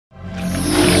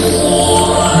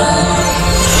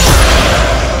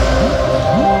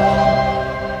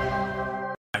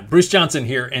Bruce Johnson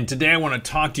here, and today I want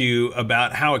to talk to you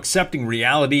about how accepting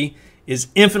reality is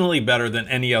infinitely better than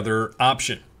any other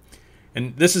option.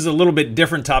 And this is a little bit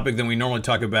different topic than we normally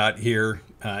talk about here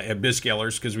at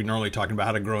BizScalers, because we normally talk about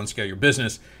how to grow and scale your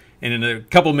business. And in a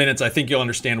couple minutes, I think you'll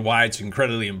understand why it's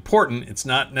incredibly important. It's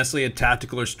not necessarily a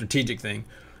tactical or strategic thing,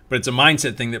 but it's a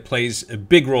mindset thing that plays a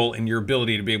big role in your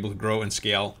ability to be able to grow and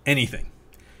scale anything,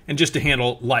 and just to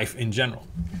handle life in general.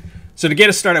 So to get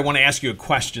us started, I want to ask you a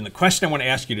question. The question I want to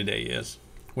ask you today is,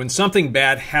 when something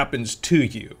bad happens to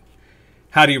you,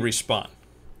 how do you respond?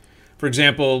 For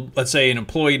example, let's say an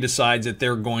employee decides that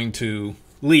they're going to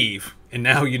leave, and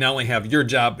now you not only have your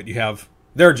job, but you have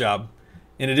their job,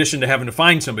 in addition to having to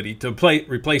find somebody to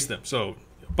replace them. So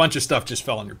a bunch of stuff just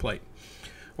fell on your plate.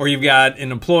 Or you've got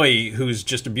an employee who's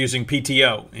just abusing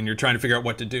PTO, and you're trying to figure out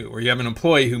what to do. Or you have an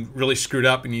employee who really screwed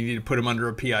up, and you need to put them under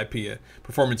a PIP, a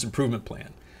performance improvement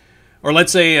plan. Or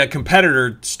let's say a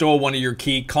competitor stole one of your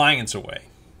key clients away.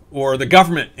 Or the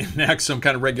government enacts some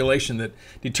kind of regulation that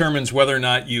determines whether or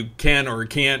not you can or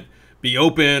can't be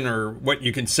open, or what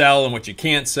you can sell and what you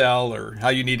can't sell, or how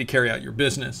you need to carry out your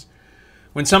business.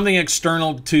 When something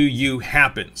external to you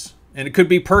happens, and it could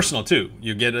be personal too,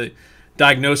 you get a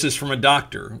diagnosis from a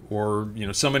doctor, or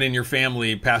someone in your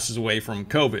family passes away from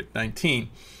COVID-19,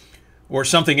 or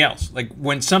something else. Like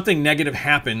when something negative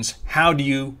happens, how do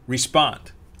you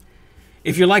respond?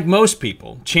 If you're like most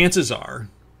people, chances are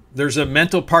there's a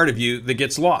mental part of you that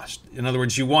gets lost. In other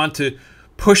words, you want to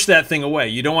push that thing away.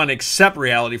 You don't want to accept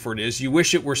reality for what it is. You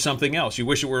wish it were something else. You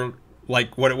wish it were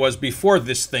like what it was before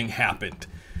this thing happened.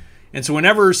 And so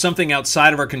whenever something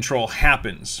outside of our control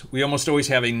happens, we almost always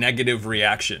have a negative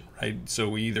reaction, right? So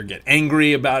we either get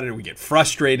angry about it, or we get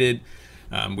frustrated,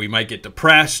 we might get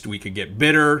depressed, we could get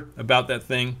bitter about that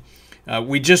thing.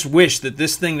 We just wish that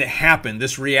this thing that happened,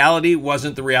 this reality,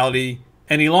 wasn't the reality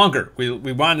any longer.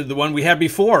 We wanted the one we had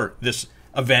before this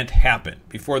event happened,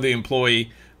 before the employee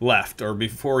left, or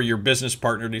before your business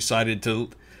partner decided to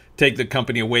take the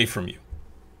company away from you.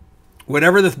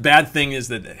 Whatever the bad thing is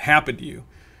that happened to you,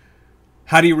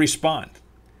 how do you respond?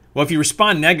 Well, if you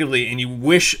respond negatively and you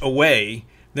wish away,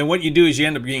 then what you do is you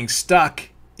end up being stuck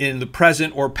in the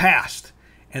present or past.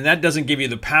 And that doesn't give you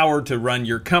the power to run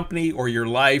your company or your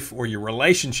life or your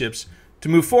relationships to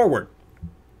move forward.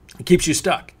 It keeps you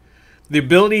stuck. The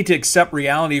ability to accept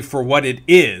reality for what it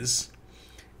is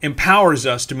empowers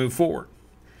us to move forward.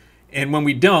 And when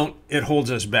we don't, it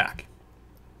holds us back.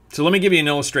 So let me give you an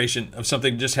illustration of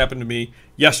something that just happened to me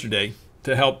yesterday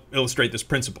to help illustrate this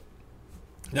principle.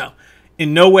 Now,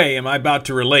 in no way am I about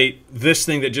to relate this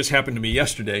thing that just happened to me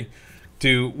yesterday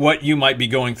to what you might be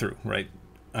going through, right?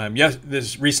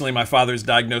 Recently my father is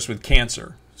diagnosed with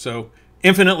cancer. So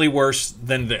infinitely worse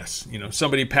than this,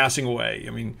 somebody passing away.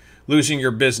 Losing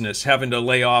your business, having to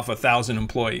lay off 1,000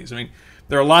 employees.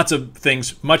 There are lots of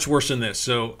things much worse than this.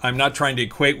 So I'm not trying to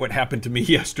equate what happened to me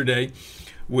yesterday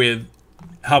with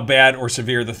how bad or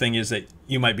severe the thing is that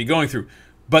you might be going through.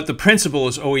 But the principle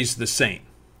is always the same.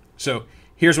 So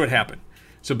here's what happened.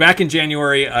 So back in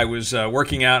January, I was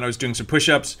working out. I was doing some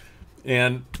push-ups,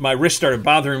 and my wrist started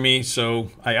bothering me. So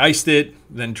I iced it,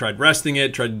 then tried resting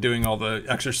it, tried doing all the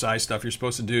exercise stuff you're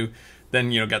supposed to do. Then,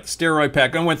 got the steroid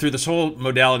pack. I went through this whole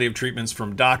modality of treatments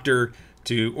from doctor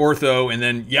to ortho. And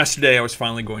then yesterday, I was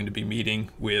finally going to be meeting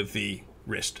with the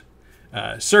wrist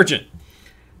surgeon.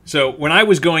 So when I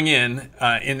was going in the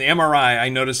MRI, I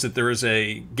noticed that there was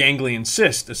a ganglion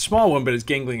cyst, a small one, but it's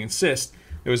ganglion cyst.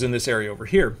 It was in this area over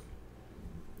here.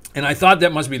 And I thought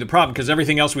that must be the problem because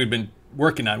everything else we'd been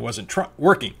working on wasn't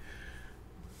working.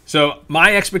 So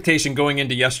my expectation going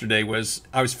into yesterday was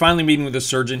I was finally meeting with a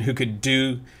surgeon who could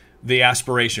do the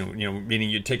aspiration,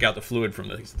 meaning you take out the fluid from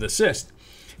the cyst.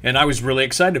 And I was really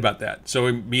excited about that. So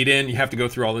we meet in, you have to go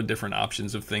through all the different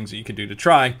options of things that you could do to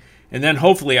try. And then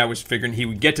hopefully I was figuring he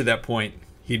would get to that point,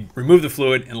 he'd remove the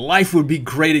fluid, and life would be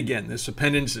great again. This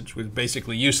appendage, which was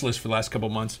basically useless for the last couple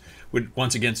of months, would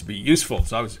once again be useful.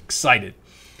 So I was excited.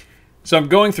 So I'm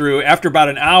going through, after about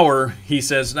an hour, he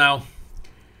says, now,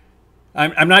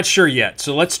 I'm not sure yet,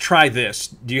 so let's try this.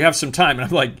 Do you have some time? And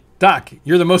I'm like, Doc,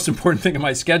 you're the most important thing in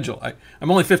my schedule. I'm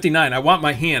only 59. I want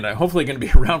my hand. I'm hopefully going to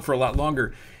be around for a lot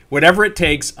longer. Whatever it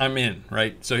takes, I'm in,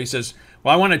 right? So he says,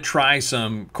 well, I want to try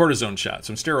some cortisone shots,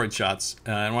 some steroid shots.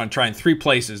 I want to try in 3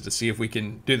 places to see if we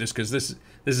can do this because this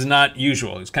is not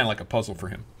usual. It's kind of like a puzzle for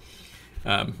him.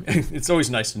 It's always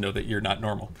nice to know that you're not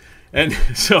normal. And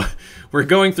so we're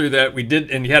going through that. We did,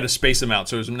 and you had to space them out,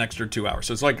 so it was an extra 2 hours.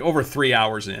 So it's like over 3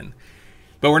 hours in.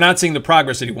 But we're not seeing the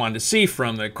progress that he wanted to see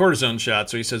from the cortisone shot.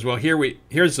 So he says, well,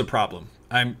 here's the problem.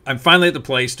 I'm finally at the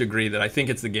place to agree that I think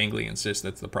it's the ganglion cyst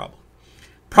that's the problem.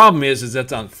 Problem is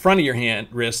that's on the front of your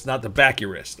wrist, not the back of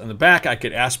your wrist. On the back, I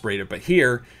could aspirate it, but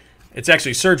here, it's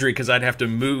actually surgery because I'd have to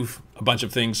move a bunch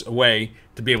of things away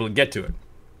to be able to get to it.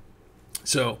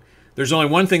 So there's only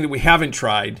one thing that we haven't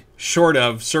tried short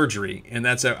of surgery, and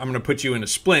that's I'm going to put you in a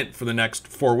splint for the next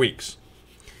 4 weeks.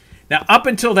 Now, up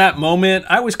until that moment,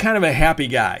 I was kind of a happy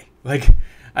guy. Like,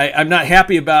 I'm not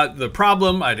happy about the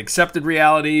problem. I'd accepted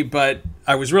reality, but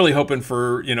I was really hoping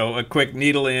for, a quick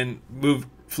needle in, move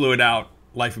fluid out,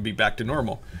 life would be back to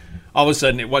normal. All of a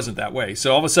sudden, it wasn't that way.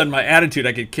 So all of a sudden, my attitude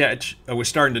I could catch was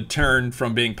starting to turn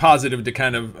from being positive to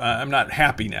kind of, I'm not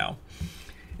happy now.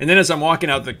 And then as I'm walking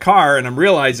out the car and I'm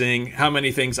realizing how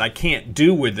many things I can't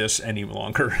do with this any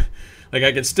longer. Like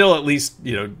I could still at least,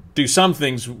 do some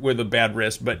things with a bad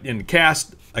wrist, but in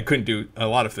cast, I couldn't do a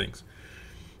lot of things.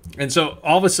 And so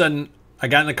all of a sudden, I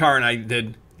got in the car and I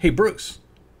did, hey, Bruce,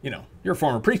 you're a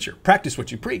former preacher. Practice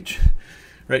what you preach,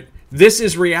 right? This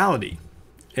is reality.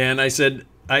 And I said,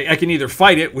 I can either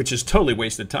fight it, which is totally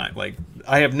wasted time. Like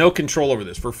I have no control over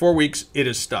this. For 4 weeks, it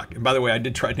is stuck. And by the way, I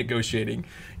did try negotiating,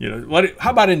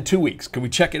 how about in 2 weeks? Can we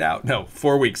check it out? No,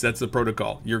 4 weeks. That's the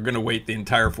protocol. You're going to wait the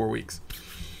entire 4 weeks.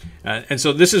 And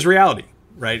so this is reality,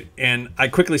 right? And I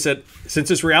quickly said,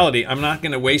 since it's reality, I'm not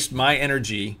going to waste my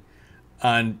energy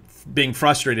on being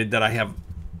frustrated that I have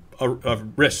a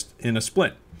wrist in a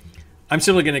splint. I'm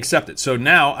simply going to accept it. So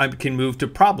now I can move to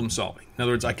problem solving. In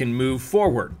other words, I can move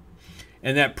forward.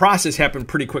 And that process happened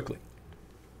pretty quickly.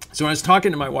 So when I was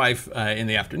talking to my wife in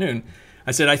the afternoon,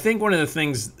 I said, I think one of the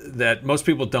things that most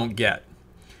people don't get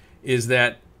is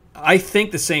that I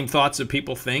think the same thoughts that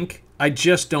people think, I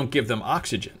just don't give them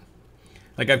oxygen.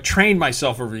 Like I've trained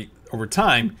myself over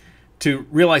time to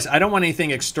realize I don't want anything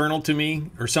external to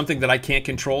me or something that I can't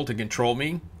control to control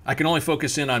me. I can only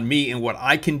focus in on me and what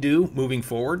I can do moving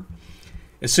forward.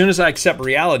 As soon as I accept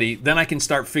reality, then I can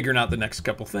start figuring out the next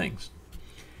couple things.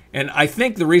 And I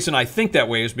think the reason I think that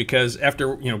way is because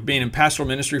after being in pastoral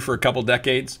ministry for a couple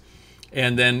decades,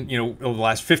 and then over the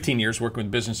last 15 years working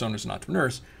with business owners and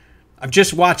entrepreneurs, I've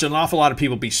just watched an awful lot of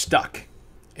people be stuck.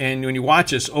 And when you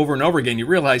watch this over and over again, you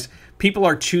realize people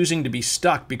are choosing to be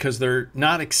stuck because they're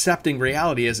not accepting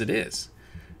reality as it is.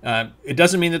 It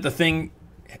doesn't mean that the thing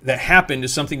that happened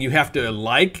is something you have to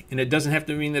like, and it doesn't have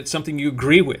to mean that it's something you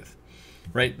agree with,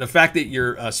 right? The fact that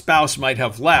your spouse might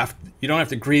have left, you don't have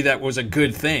to agree that was a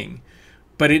good thing,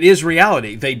 but it is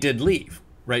reality. They did leave,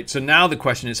 right? So now the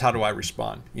question is, how do I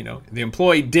respond? The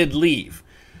employee did leave.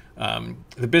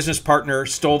 The business partner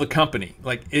stole the company.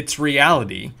 Like, it's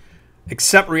reality.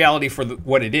 Accept reality for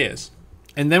what it is.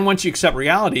 And then once you accept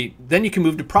reality, then you can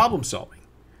move to problem solving.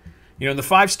 In the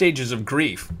 5 stages of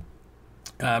grief,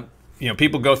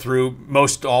 people go through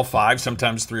all 5,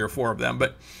 sometimes 3 or 4 of them,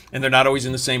 and they're not always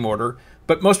in the same order.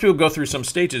 But most people go through some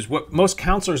stages. What most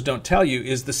counselors don't tell you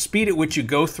is the speed at which you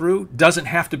go through doesn't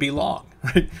have to be long.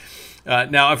 Right?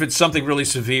 Now, if it's something really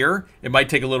severe, it might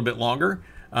take a little bit longer.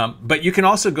 But you can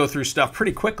also go through stuff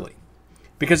pretty quickly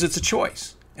because it's a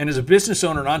choice. And as a business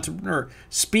owner and entrepreneur,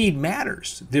 speed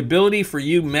matters. The ability for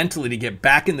you mentally to get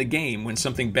back in the game when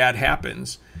something bad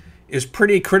happens is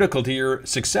pretty critical to your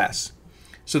success.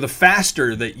 So the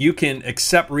faster that you can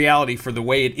accept reality for the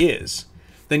way it is,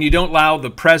 then you don't allow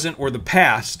the present or the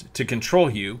past to control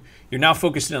you. You're now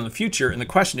focusing on the future. And the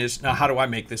question is, now how do I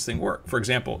make this thing work? For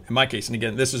example, in my case, and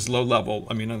again, this is low level.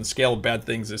 I mean, on the scale of bad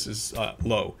things, this is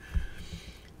low.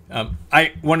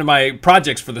 One of my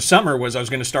projects for the summer was I was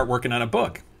going to start working on a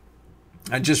book.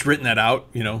 I'd just written that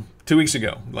out, 2 weeks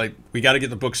ago. Like, we got to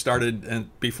get the book started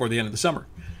before the end of the summer.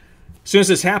 As soon as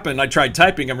this happened, I tried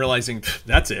typing. I'm realizing,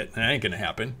 that's it. That ain't going to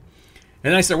happen.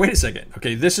 And then I said, wait a second.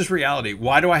 Okay, this is reality.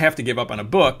 Why do I have to give up on a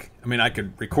book? I mean, I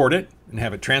could record it and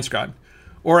have it transcribed.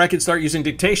 Or I could start using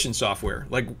dictation software.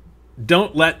 Like,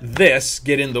 don't let this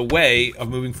get in the way of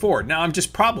moving forward. Now, I'm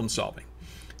just problem solving.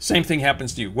 Same thing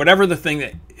happens to you. Whatever the thing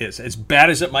that is, as bad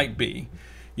as it might be,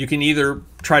 you can either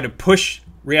try to push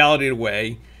reality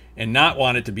away and not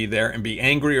want it to be there and be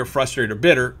angry or frustrated or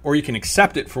bitter, or you can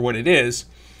accept it for what it is,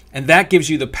 and that gives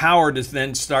you the power to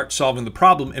then start solving the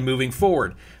problem and moving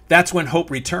forward. That's when hope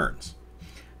returns.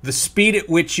 The speed at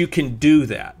which you can do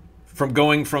that, from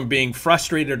going from being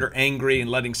frustrated or angry and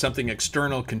letting something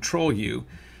external control you,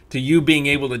 to you being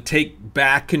able to take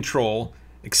back control,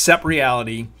 accept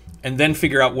reality, and then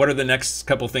figure out what are the next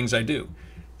couple things I do.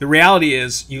 The reality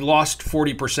is you lost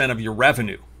 40% of your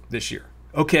revenue this year.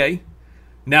 Okay,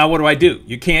 now what do?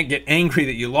 You can't get angry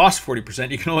that you lost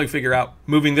 40%. You can only figure out,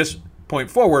 moving this point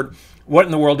forward, what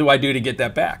in the world do I do to get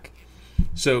that back?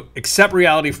 So accept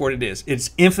reality for what it is.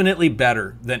 It's infinitely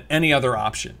better than any other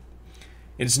option.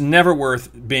 It's never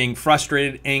worth being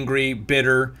frustrated, angry,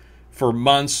 bitter for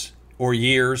months or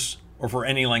years or for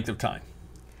any length of time.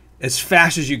 As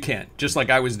fast as you can, just like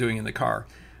I was doing in the car.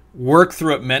 Work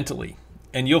through it mentally,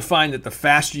 and you'll find that the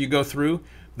faster you go through,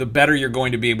 the better you're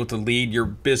going to be able to lead your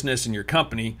business and your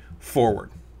company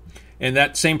forward. And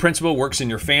that same principle works in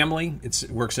your family. It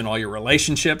works in all your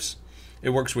relationships. It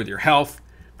works with your health.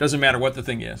 Doesn't matter what the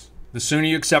thing is. The sooner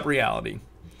you accept reality,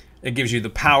 it gives you the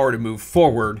power to move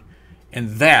forward,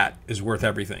 and that is worth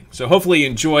everything. So hopefully you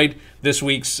enjoyed this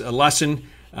week's lesson.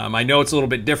 I know it's a little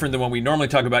bit different than what we normally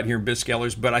talk about here in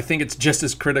BizScalers, but I think it's just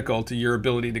as critical to your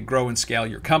ability to grow and scale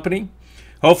your company.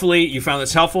 Hopefully you found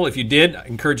this helpful. If you did, I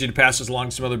encourage you to pass this along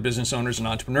to some other business owners and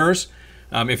entrepreneurs.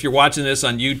 If you're watching this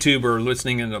on YouTube or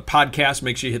listening in a podcast,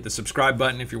 make sure you hit the subscribe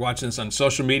button. If you're watching this on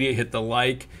social media, hit the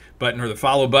like button or the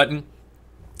follow button.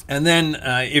 And then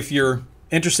if you're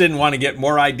interested and want to get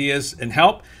more ideas and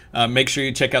help, make sure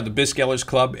you check out the BizScalers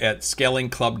Club at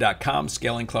scalingclub.com,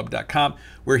 scalingclub.com.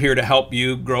 We're here to help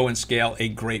you grow and scale a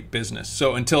great business.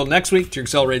 So until next week, to your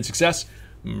accelerated success,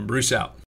 Bruce out.